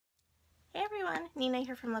everyone, Nina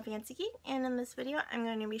here from Fancy Geek, and in this video I'm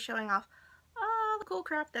going to be showing off all the cool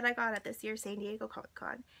crap that I got at this year's San Diego Comic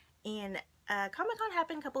Con. And Comic Con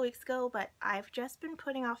happened a couple weeks ago, but I've just been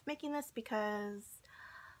putting off making this because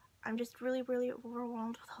I'm just really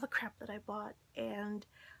overwhelmed with all the crap that I bought, and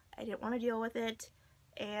I didn't want to deal with it.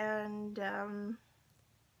 And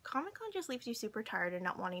Comic Con just leaves you super tired and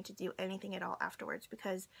not wanting to do anything at all afterwards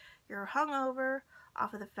because you're hungover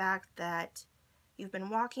off of the fact that you've been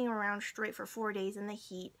walking around straight for 4 days in the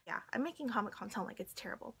heat. Yeah, I'm making Comic Con sound like it's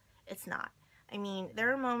terrible. It's not. I mean,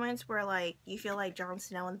 there are moments where, like, you feel like Jon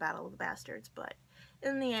Snow in the Battle of the Bastards, but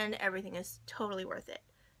in the end, everything is totally worth it.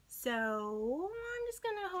 So, I'm just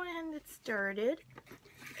gonna go ahead and get started.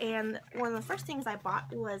 And one of the first things I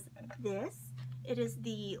bought was this. It is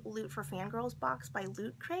the Loot for Fangirls box by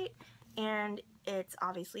Loot Crate, and it's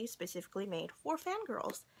obviously specifically made for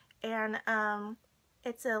fangirls. And,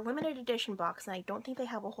 it's a limited edition box, and I don't think they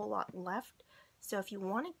have a whole lot left. So if you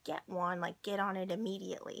want to get one, like, get on it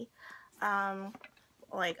immediately.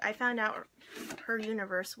 Like, I found out her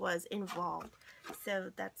universe was involved, so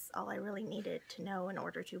that's all I really needed to know in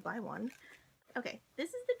order to buy one. Okay, this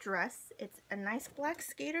is the dress. It's a nice black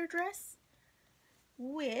skater dress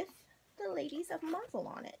with the Ladies of Marvel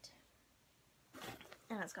on it.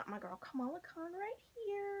 And it's got my girl Kamala Khan right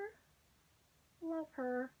here. Love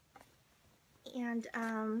her. And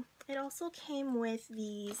it also came with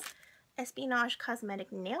these espionage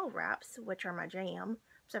cosmetic nail wraps, which are my jam.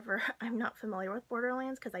 Except for I'm not familiar with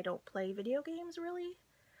Borderlands because I don't play video games really.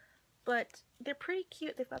 But they're pretty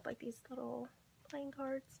cute. They've got like these little playing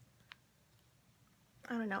cards.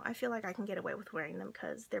 I don't know. I feel like I can get away with wearing them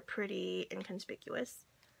because they're pretty inconspicuous,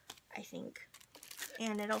 I think.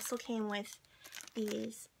 And it also came with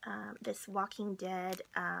these, this Walking Dead,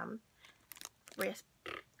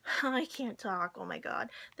 I can't talk, oh my god.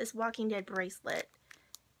 This Walking Dead bracelet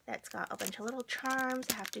that's got a bunch of little charms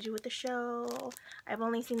that have to do with the show. I've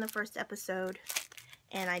only seen the first episode,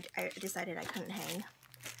 and I decided I couldn't hang.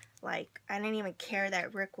 Like, I didn't even care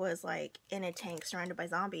that Rick was, like, in a tank surrounded by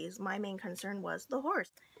zombies. My main concern was the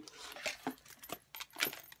horse.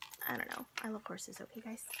 I don't know. I love horses, okay,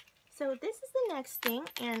 guys? So this is the next thing,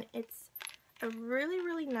 and it's a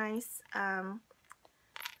really nice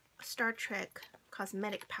Star Trek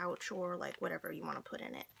cosmetic pouch, or like whatever you want to put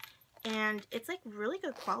in it. And it's like really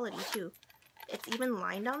good quality too. It's even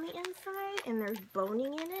lined on the inside, and there's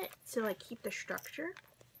boning in it to like keep the structure.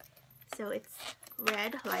 So it's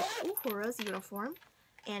red like Uhura's uniform,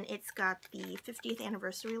 and it's got the 50th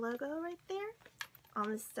anniversary logo right there.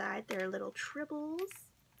 On the side there are little tribbles.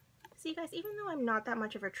 So you guys, even though I'm not that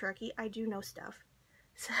much of a Trekkie, I do know stuff.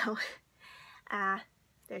 So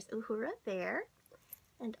there's Uhura there,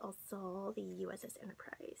 and also the USS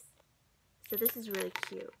Enterprise. So this is really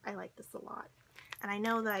cute. I like this a lot. And I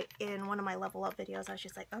know that in one of my level up videos I was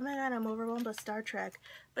just like, oh my god, I'm overwhelmed with Star Trek.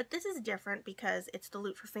 But this is different because it's the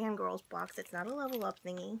Loot for Fangirls box. It's not a level up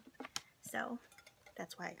thingy. So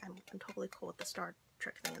that's why I'm totally cool with the Star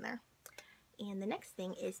Trek thing in there. And the next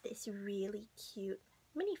thing is this really cute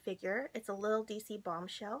minifigure. It's a little DC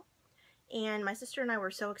Bombshell. And my sister and I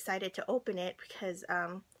were so excited to open it because,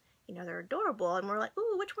 you know, they're adorable, and we're like,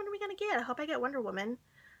 ooh, which one are we gonna get? I hope I get Wonder Woman.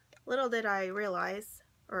 Little did I realize,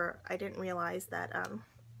 or I didn't realize that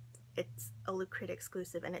it's a Loot Crate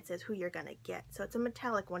exclusive, and it says who you're gonna get. So it's a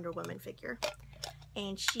metallic Wonder Woman figure,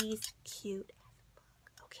 and she's cute as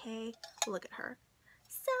fuck. Okay, look at her,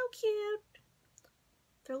 so cute.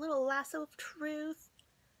 Their little lasso of truth,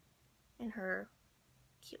 and her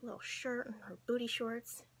cute little shirt, and her booty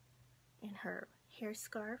shorts, and her hair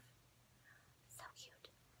scarf. So cute.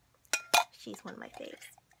 She's one of my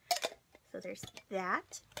faves. So there's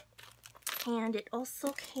that. And it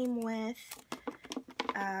also came with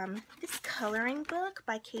this coloring book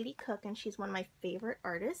by Katie Cook, and she's one of my favorite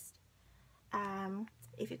artists.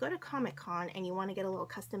 If you go to Comic Con and you want to get a little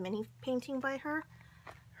custom mini painting by her,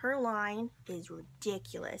 her line is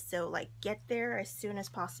ridiculous. So, like, get there as soon as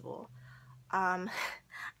possible. I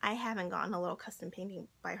haven't gotten a little custom painting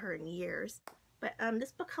by her in years. But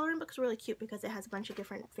this coloring book is really cute because it has a bunch of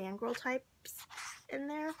different fangirl types in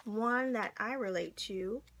there. One that I relate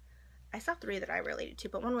to, I saw 3 that I related to,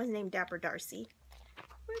 but one was named Dapper Darcy.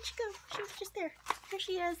 Where'd she go? She was just there. Here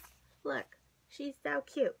she is. Look, she's so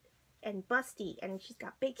cute and busty, and she's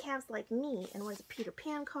got big calves like me, and wears a Peter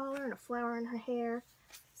Pan collar and a flower in her hair.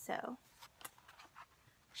 So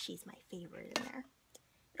she's my favorite in there.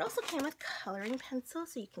 It also came with coloring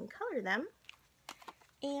pencils, so you can color them.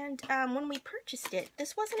 And when we purchased it,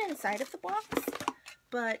 this wasn't inside of the box,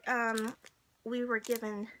 but we were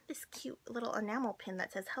given this cute little enamel pin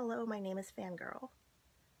that says, hello, my name is Fangirl.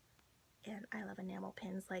 And I love enamel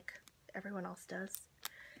pins. Like, everyone else does.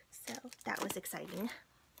 So that was exciting.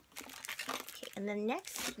 Okay, and the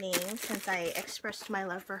next thing, since I expressed my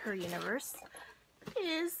love for her universe,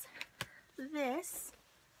 is this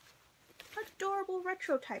adorable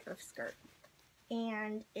retro type of skirt.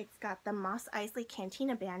 And it's got the Mos Eisley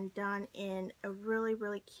Cantina band done in a really,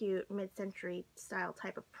 really cute mid-century style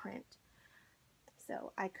type of print.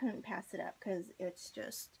 So I couldn't pass it up because it's so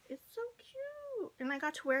cute. And I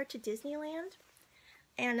got to wear it to Disneyland.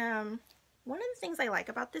 And one of the things I like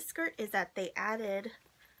about this skirt is that they added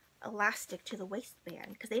elastic to the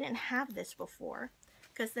waistband because they didn't have this before.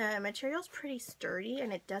 Because the material's pretty sturdy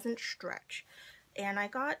and it doesn't stretch. And I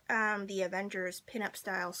got the Avengers pinup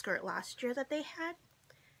style skirt last year that they had.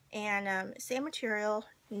 And same material,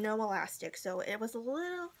 no elastic. So it was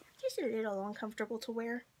just a little uncomfortable to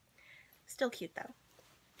wear. Still cute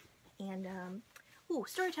though. And, ooh,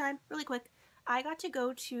 story time, really quick. I got to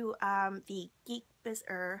go to the Geek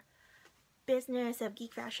Business of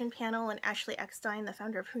Geek Fashion panel, and Ashley Eckstein, the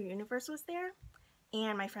founder of Her Universe, was there.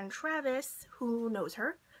 And my friend Travis, who knows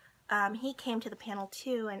her, he came to the panel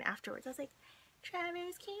too, and afterwards I was like,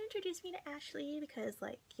 Travis, can you introduce me to Ashley? Because,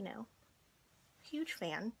 like, you know, huge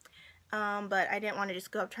fan. But I didn't want to just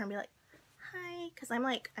go up to her and be like, hi, because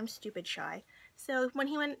I'm stupid shy. So when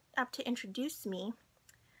he went up to introduce me,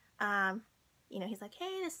 you know, he's like,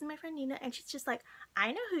 hey, this is my friend Nina, and she's just like,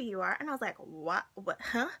 I know who you are. And I was like, what,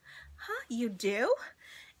 huh, you do?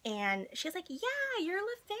 And she's like, yeah, you're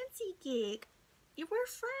a fancy geek. We're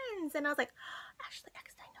friends. And I was like, Ashley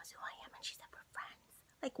Eckstein knows who I am, and she said we're friends.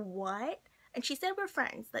 Like, what? And she said we're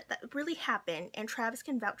friends. That really happened, and Travis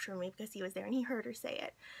can vouch for me because he was there and he heard her say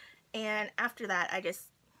it. And after that, I just,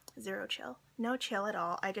 zero chill. No chill at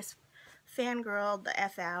all. I just fangirled the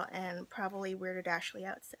F out and probably weirded Ashley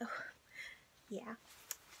out, so yeah.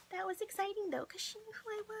 That was exciting though, because she knew who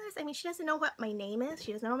I was. I mean, she doesn't know what my name is.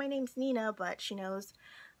 She doesn't know my name's Nina, but she knows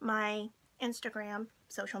my Instagram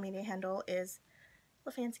social media handle is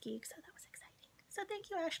LaFansGeek, so that was exciting. So thank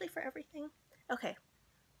you, Ashley, for everything. Okay.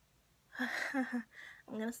 I'm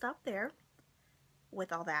going to stop there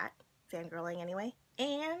with all that, fangirling anyway,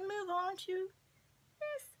 and move on to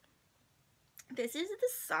this. This is the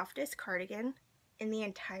softest cardigan in the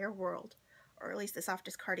entire world, or at least the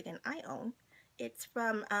softest cardigan I own. It's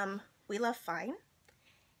from We Love Fine,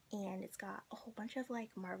 and it's got a whole bunch of like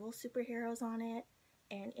Marvel superheroes on it,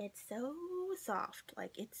 and it's so soft,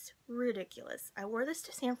 like it's ridiculous. I wore this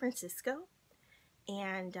to San Francisco,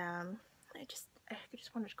 and I just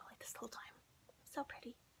wanted to go like this the whole time. So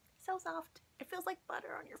pretty, so soft. It feels like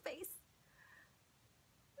butter on your face.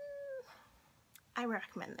 I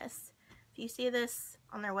recommend this. If you see this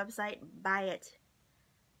on their website, buy it.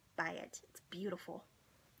 Buy it. It's beautiful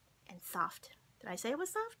and soft. Did I say it was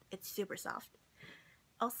soft? It's super soft.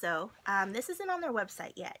 Also, this isn't on their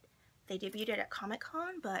website yet. They debuted it at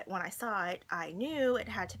Comic-Con, but when I saw it, I knew it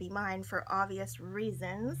had to be mine for obvious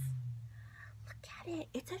reasons. Look at it.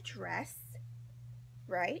 It's a dress,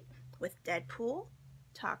 right? With Deadpool,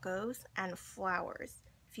 tacos, and flowers.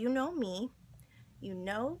 If you know me, you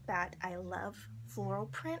know that I love floral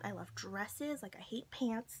print. I love dresses. Like, I hate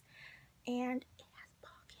pants. And it has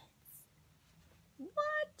pockets.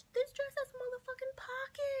 What? This dress has motherfucking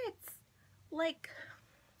pockets. Like,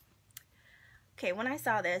 okay, when I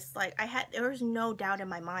saw this, like, there was no doubt in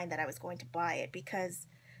my mind that I was going to buy it, because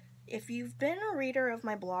if you've been a reader of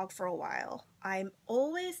my blog for a while, I'm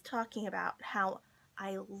always talking about how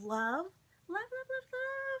I love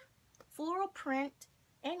floral print,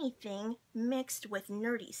 anything mixed with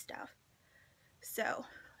nerdy stuff. So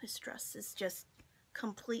this dress is just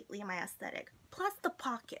completely my aesthetic. Plus the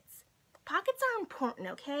pockets. The pockets are important,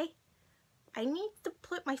 okay? I need to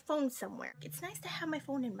put my phone somewhere. It's nice to have my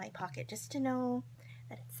phone in my pocket just to know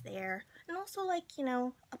that it's there. And also, like, you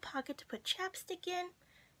know, a pocket to put chapstick in,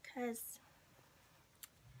 because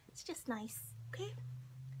it's just nice, okay?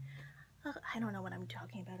 I don't know what I'm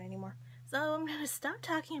talking about anymore. So I'm going to stop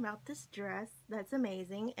talking about this dress. That's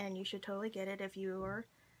amazing, and you should totally get it if you're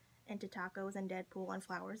into tacos and Deadpool and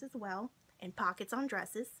flowers as well, and pockets on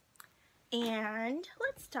dresses. And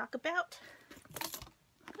let's talk about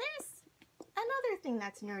this. Another thing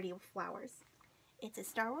that's nerdy with flowers. It's a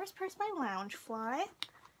Star Wars purse by Loungefly,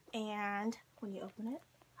 and when you open it,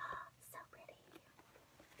 so pretty.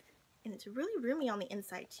 And it's really roomy on the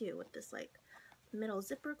inside too, with this like middle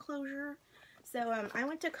zipper closure. So I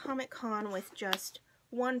went to Comic-Con with just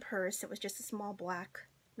one purse. It was just a small black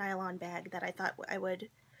nylon bag that I thought I would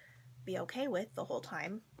be okay with the whole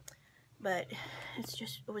time, but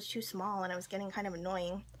it was too small and it was getting kind of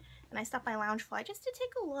annoying. And I stopped by Loungefly just to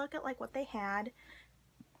take a look at like what they had.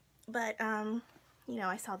 But you know,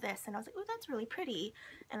 I saw this and I was like, oh, that's really pretty.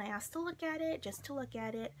 And I asked to look at it, just to look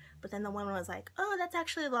at it. But then the woman was like, oh, that's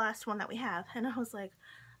actually the last one that we have. And I was like,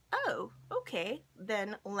 oh, okay,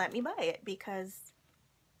 then let me buy it, because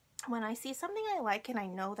when I see something I like and I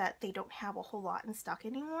know that they don't have a whole lot in stock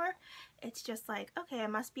anymore, it's just like, okay, it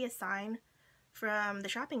must be a sign from the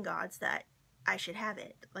shopping gods that I should have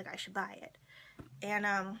it, like I should buy it. And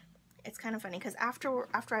it's kind of funny because after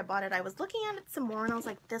I bought it, I was looking at it some more and I was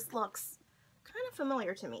like, this looks kind of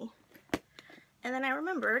familiar to me. And then I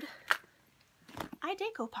remembered I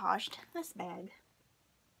decoupaged this bag.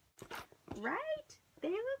 Right? They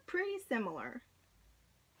look pretty similar.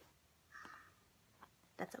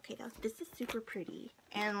 That's okay though. This is super pretty.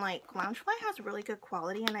 And like Loungefly has really good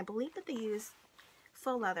quality, and I believe that they use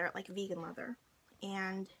faux leather, like vegan leather.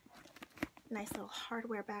 And nice little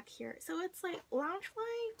hardware back here. So it's like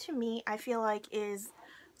Loungefly to me, I feel like is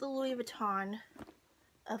the Louis Vuitton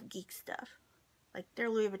of geek stuff. Like they're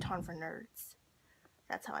Louis Vuitton for nerds.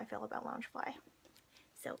 That's how I feel about Loungefly.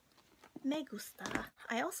 So me gusta.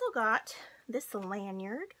 I also got this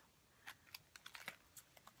lanyard.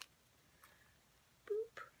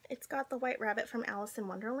 Boop. It's got the white rabbit from Alice in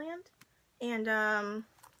Wonderland. And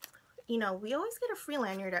you know, we always get a free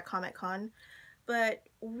lanyard at Comic-Con, but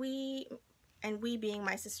we being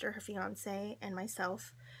my sister, her fiance, and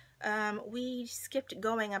myself, we skipped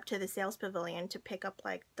going up to the sales pavilion to pick up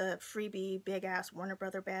like the freebie big ass Warner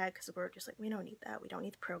Brother bag, because we're just like, we don't need that, we don't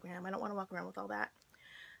need the program, I don't want to walk around with all that.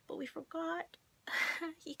 But we forgot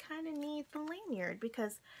you kind of need the lanyard,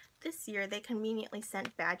 because this year they conveniently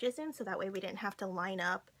sent badges in, so that way we didn't have to line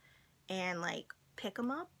up and like pick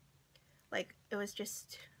them up. Like it was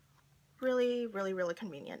just really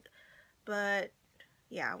convenient. But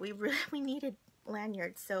yeah, we needed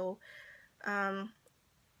lanyards, so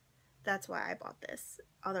that's why I bought this.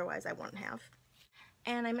 Otherwise I wouldn't have.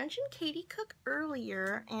 And I mentioned Katie Cook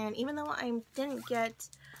earlier, and even though I didn't get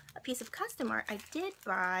a piece of custom art, I did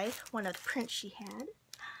buy one of the prints she had.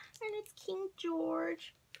 And it's King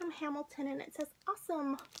George from Hamilton, and it says,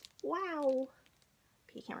 awesome, wow.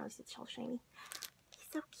 You can't really see, it's all shiny.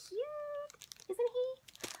 He's so cute, isn't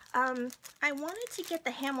he? I wanted to get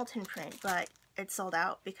the Hamilton print, but it sold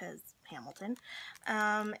out because Hamilton.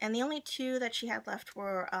 And the only two that she had left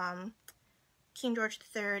were King George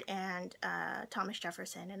III and Thomas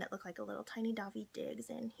Jefferson, and it looked like a little tiny Daveed Diggs,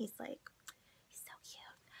 and he's so cute.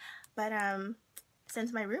 But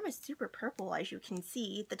since my room is super purple, as you can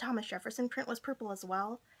see, the Thomas Jefferson print was purple as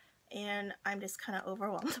well, and I'm just kind of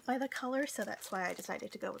overwhelmed by the color, so that's why I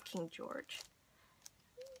decided to go with King George.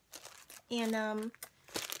 And I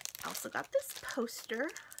also got this poster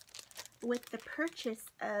with the purchase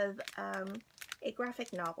of a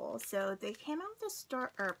graphic novel. So they came out with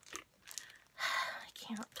I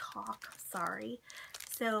can't talk, sorry.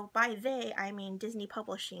 So by they, I mean Disney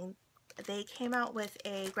Publishing. They came out with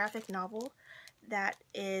a graphic novel that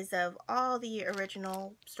is of all the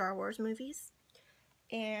original Star Wars movies.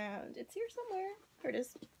 And it's here somewhere. Here it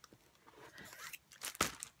is.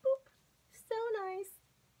 Boop. So nice.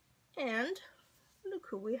 And look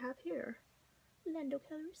who we have here. Lando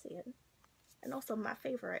Calrissian. And also my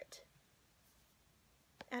favorite,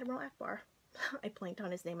 Admiral Akbar. I blanked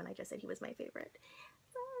on his name and I just said he was my favorite.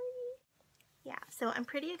 Sorry. Yeah, so I'm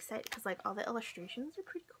pretty excited because like all the illustrations are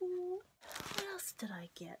pretty cool. What else did I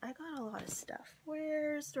get? I got a lot of stuff.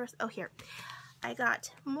 Where's the rest? Oh, here. I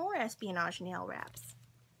got more Espionage nail wraps.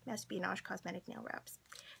 Espionage cosmetic nail wraps.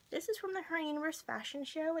 This is from the Her Universe fashion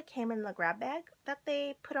show. It came in the grab bag that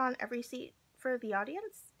they put on every seat for the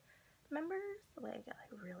audience members. Oh my god,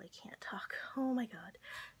 I really can't talk. Oh my god.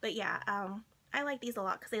 But yeah, I like these a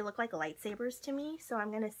lot because they look like lightsabers to me, so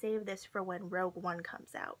I'm going to save this for when Rogue One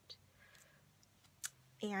comes out.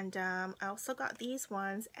 And I also got these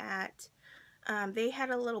ones at, they had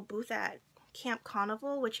a little booth at Camp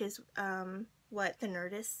Carnival, which is what the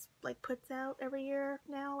Nerdist like puts out every year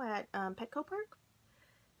now at Petco Park.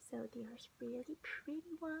 So there's really pretty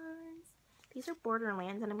ones. These are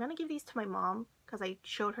Borderlands, and I'm going to give these to my mom because I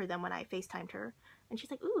showed her them when I FaceTimed her. And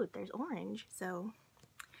she's like, ooh, there's orange. So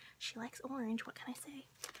she likes orange, what can I say?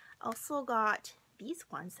 Also got these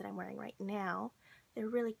ones that I'm wearing right now. They're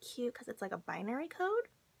really cute because it's like a binary code.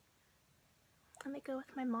 And they go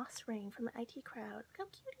with my moss ring from the IT crowd. Look how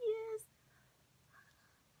cute he is.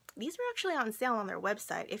 These are actually on sale on their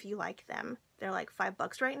website if you like them. They're like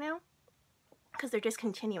 $5 right now because they're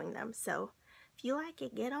discontinuing them. So if you like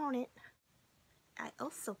it, get on it. I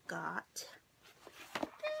also got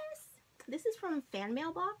this. This is from Fan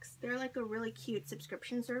Mailbox. They're like a really cute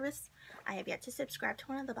subscription service. I have yet to subscribe to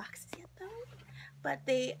one of the boxes yet though. But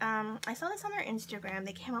they, I saw this on their Instagram.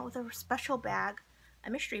 They came out with a special bag,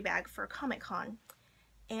 a mystery bag for Comic-Con.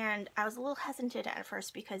 And I was a little hesitant at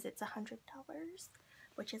first because it's $100,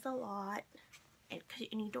 which is a lot, and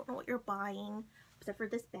you don't know what you're buying, except for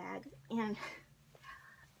this bag. And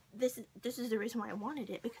this is the reason why I wanted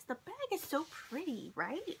it, because the bag is so pretty,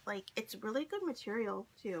 right? Like, it's really good material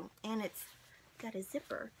too, and it's got a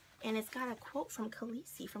zipper, and it's got a quote from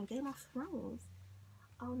Khaleesi from Game of Thrones.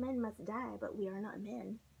 All men must die, but we are not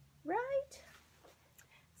men, right?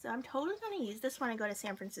 So I'm totally going to use this when I go to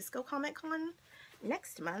San Francisco Comic Con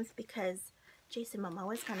next month, because Jason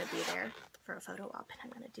Momoa is going to be there for a photo op, and I'm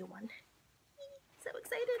going to do one. So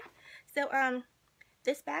excited. So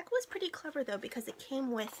this bag was pretty clever though, because it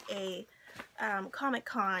came with a Comic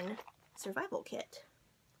Con survival kit,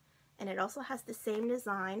 and it also has the same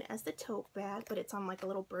design as the tote bag, but it's on like a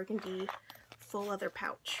little burgundy full leather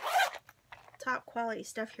pouch. Top quality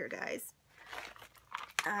stuff here, guys.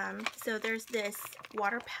 So there's this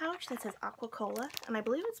water pouch that says Aqua-Cola, and I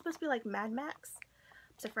believe it's supposed to be like Mad Max,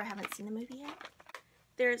 except for I haven't seen the movie yet.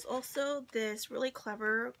 There's also this really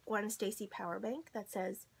clever Gwen Stacy power bank that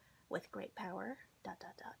says, with great power, ...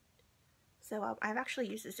 So I've actually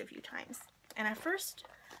used this a few times. And at first,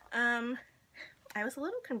 I was a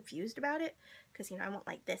little confused about it, because, you know, I went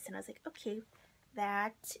like this, and I was like, okay,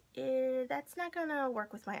 that's not gonna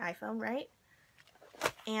work with my iPhone, right?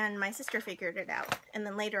 And my sister figured it out. And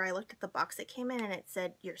then later I looked at the box it came in, and it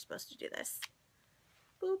said, you're supposed to do this.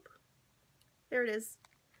 Boop. There it is.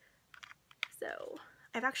 So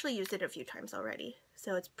I've actually used it a few times already,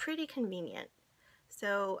 so it's pretty convenient.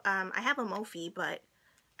 So I have a Mophie, but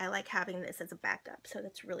I like having this as a backup, so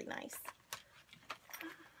that's really nice.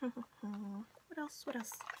 What else? What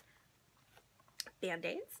else?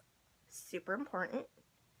 Band-Aids. Super important.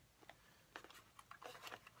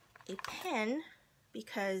 A pen,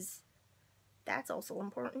 because that's also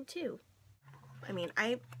important too. I mean,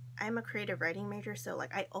 I'm a creative writing major, so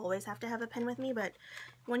like I always have to have a pen with me, but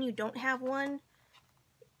when you don't have one,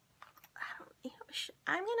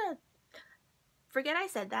 I'm gonna forget I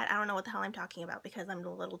said that. I don't know what the hell I'm talking about, because I'm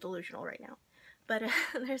a little delusional right now. But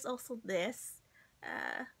there's also this.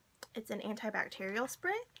 It's an antibacterial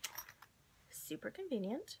spray. Super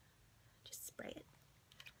convenient. Just spray it.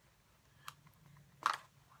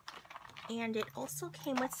 And it also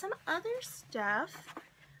came with some other stuff,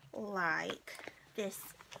 like this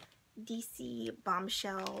DC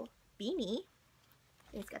Bombshell beanie.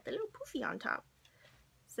 It's got the little poofy on top.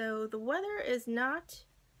 So the weather is not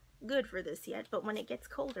good for this yet, but when it gets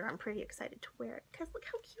colder, I'm pretty excited to wear it, because look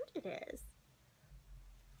how cute it is.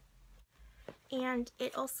 And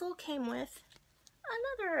it also came with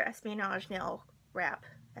another espionage nail wrap.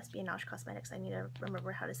 Espionage Cosmetics. I need to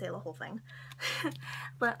remember how to say the whole thing.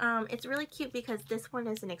 But it's really cute, because this one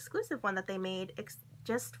is an exclusive one that they made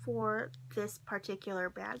just for this particular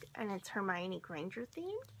bag, and it's Hermione Granger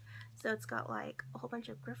themed. So it's got like a whole bunch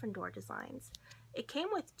of Gryffindor designs. It came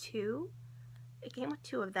with two. It came with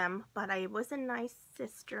two of them, but I was a nice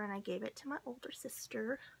sister and I gave it to my older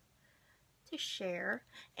sister to share.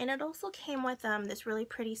 And it also came with this really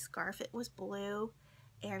pretty scarf. It was blue,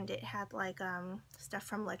 and it had like stuff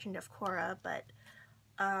from Legend of Korra, but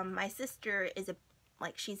my sister is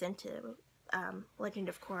she's into Legend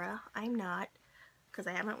of Korra. I'm not, because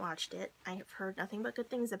I haven't watched it. I have heard nothing but good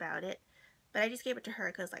things about it, but I just gave it to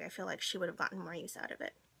her because like I feel like she would have gotten more use out of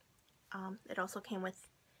it. It also came with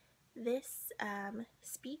this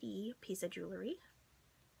Speedy piece of jewelry,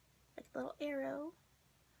 like a little arrow.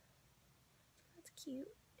 That's cute.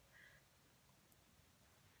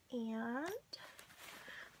 And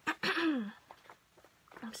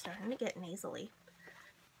I'm starting to get nasally.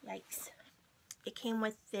 Yikes. It came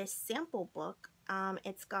with this sample book.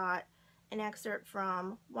 It's got an excerpt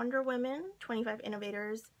from Wonder Women, 25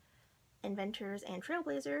 Innovators, Inventors, and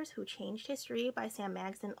Trailblazers Who Changed History by Sam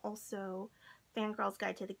Maggs, and also Fangirl's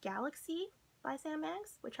Guide to the Galaxy by Sam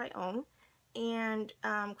Maggs, which I own, and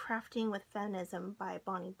Crafting with Feminism by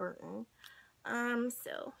Bonnie Burton.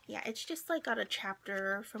 So yeah, it's just like got a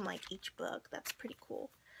chapter from like each book. That's pretty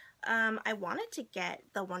cool. I wanted to get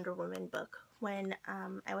the Wonder Woman book when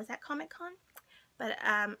I was at Comic Con, but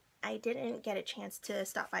I didn't get a chance to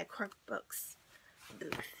stop by Quirk Books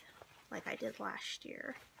booth like I did last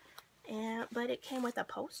year. But it came with a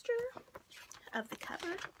poster of the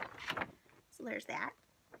cover, so there's that.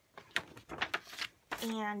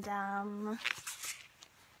 And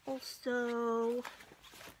also,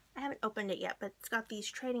 I haven't opened it yet, but it's got these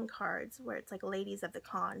trading cards where it's like ladies of the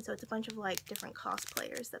con, so it's a bunch of like different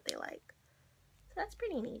cosplayers that they like. So that's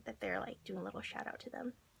pretty neat that they're like doing a little shout out to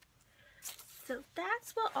them. So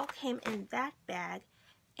that's what all came in that bag.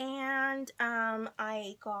 And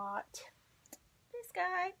I got this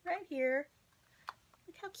guy right here.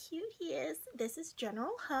 Look how cute he is. This is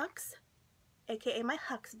General Hux, aka my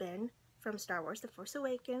Huxbin from Star Wars The Force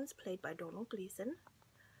Awakens, played by Donald Gleason.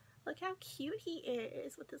 Look how cute he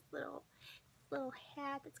is with this little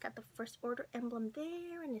hat that's got the First Order emblem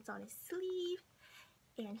there, and it's on his sleeve.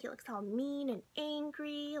 And he looks all mean and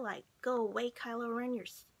angry, like, go away, Kylo Ren, you're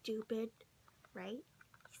stupid, right?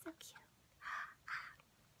 He's so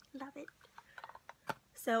cute. Love it.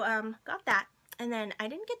 So, got that. And then I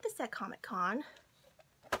didn't get this at Comic-Con,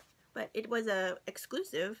 but it was a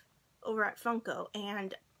exclusive over at Funko,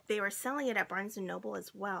 and they were selling it at Barnes & Noble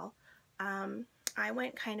as well. I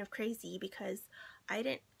went kind of crazy because I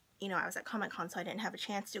didn't, you know, I was at Comic-Con, so I didn't have a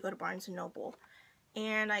chance to go to Barnes & Noble.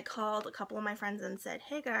 And I called a couple of my friends and said,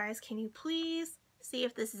 hey guys, can you please see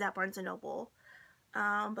if this is at Barnes & Noble?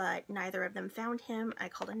 But neither of them found him. I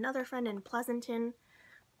called another friend in Pleasanton.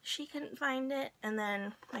 She couldn't find it. And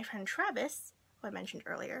then my friend Travis, who I mentioned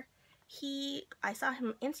earlier, I saw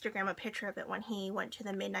him Instagram a picture of it when he went to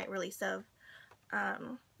the midnight release of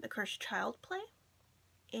The Cursed Child play.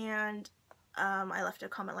 And I left a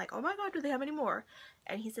comment like, oh my god, do they have any more?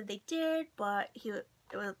 And he said they did, but it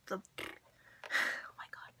was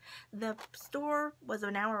the store was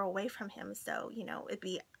an hour away from him, so, you know, it'd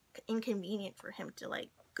be inconvenient for him to, like,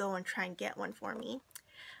 go and try and get one for me.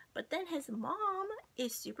 But then his mom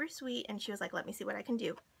is super sweet, and she was like, let me see what I can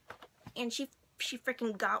do. And she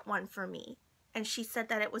freaking got one for me. And she said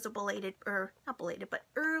that it was a belated, or not belated, but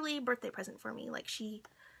early birthday present for me. Like, isn't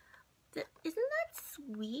that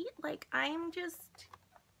sweet? Like, I'm just,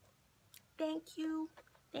 thank you,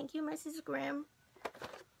 Mrs. Grimm.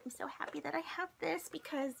 I'm so happy that I have this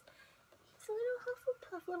because he's a little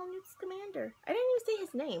Hufflepuff, little Newt Scamander. I didn't even say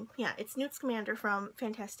his name. Yeah, it's Newt Scamander from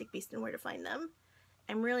Fantastic Beasts and Where to Find Them.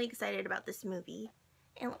 I'm really excited about this movie.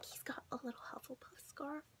 And look, he's got a little Hufflepuff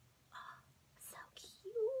scarf. Oh, so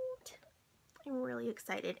cute. I'm really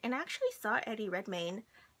excited. And I actually saw Eddie Redmayne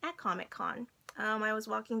at Comic-Con. I was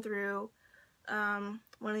walking through one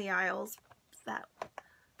of the aisles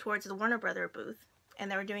towards the Warner Brother booth. And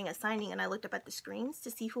they were doing a signing, and I looked up at the screens to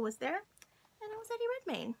see who was there, and it was Eddie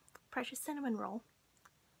Redmayne, Precious Cinnamon Roll.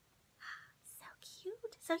 So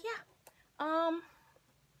cute. So yeah,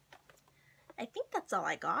 I think that's all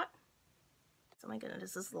I got. Oh my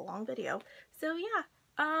goodness, this is a long video. So yeah,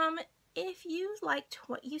 if you liked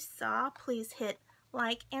what you saw, please hit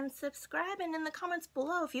like and subscribe, and in the comments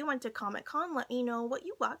below, if you went to Comic-Con, let me know what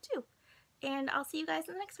you got too. And I'll see you guys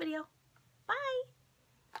in the next video. Bye!